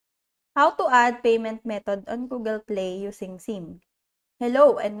How to add payment method on Google Play using SIM.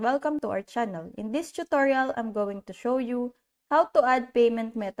 Hello and welcome to our channel. In this tutorial, I'm going to show you how to add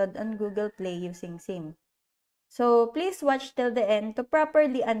payment method on Google Play using SIM. So please watch till the end to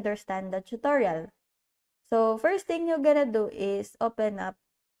properly understand the tutorial. So first thing you're gonna do is open up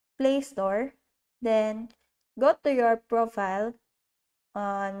Play Store, then go to your profile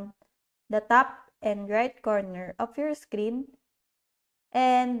on the top and right corner of your screen.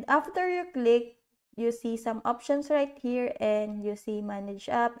 And after you click, you see some options right here and you see manage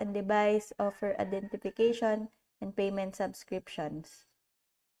app and device, offer identification, and payment subscriptions.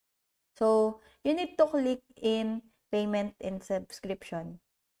 So you need to click in payment and subscription.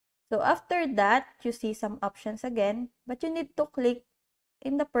 So after that, you see some options again, but you need to click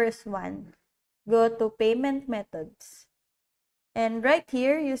in the first one. Go to payment methods. And right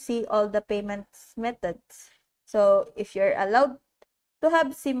here, you see all the payments methods. So if you're allowed to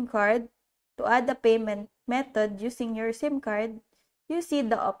have SIM card, to add a payment method using your SIM card, you see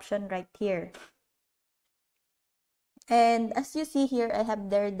the option right here. And as you see here, I have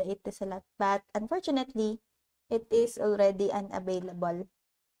there the Etisalat, but unfortunately, it is already unavailable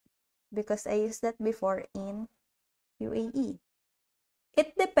because I used that before in UAE.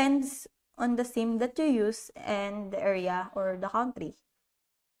 It depends on the SIM that you use and the area or the country.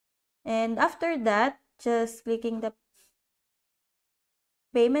 And after that, just clicking the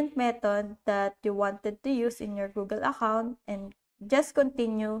payment method that you wanted to use in your Google account and just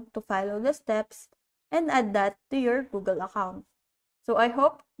continue to follow the steps and add that to your Google account. So I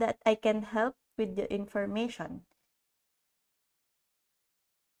hope that I can help with the information.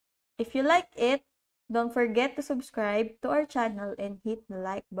 If you like it, don't forget to subscribe to our channel and hit the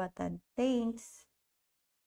like button. Thanks!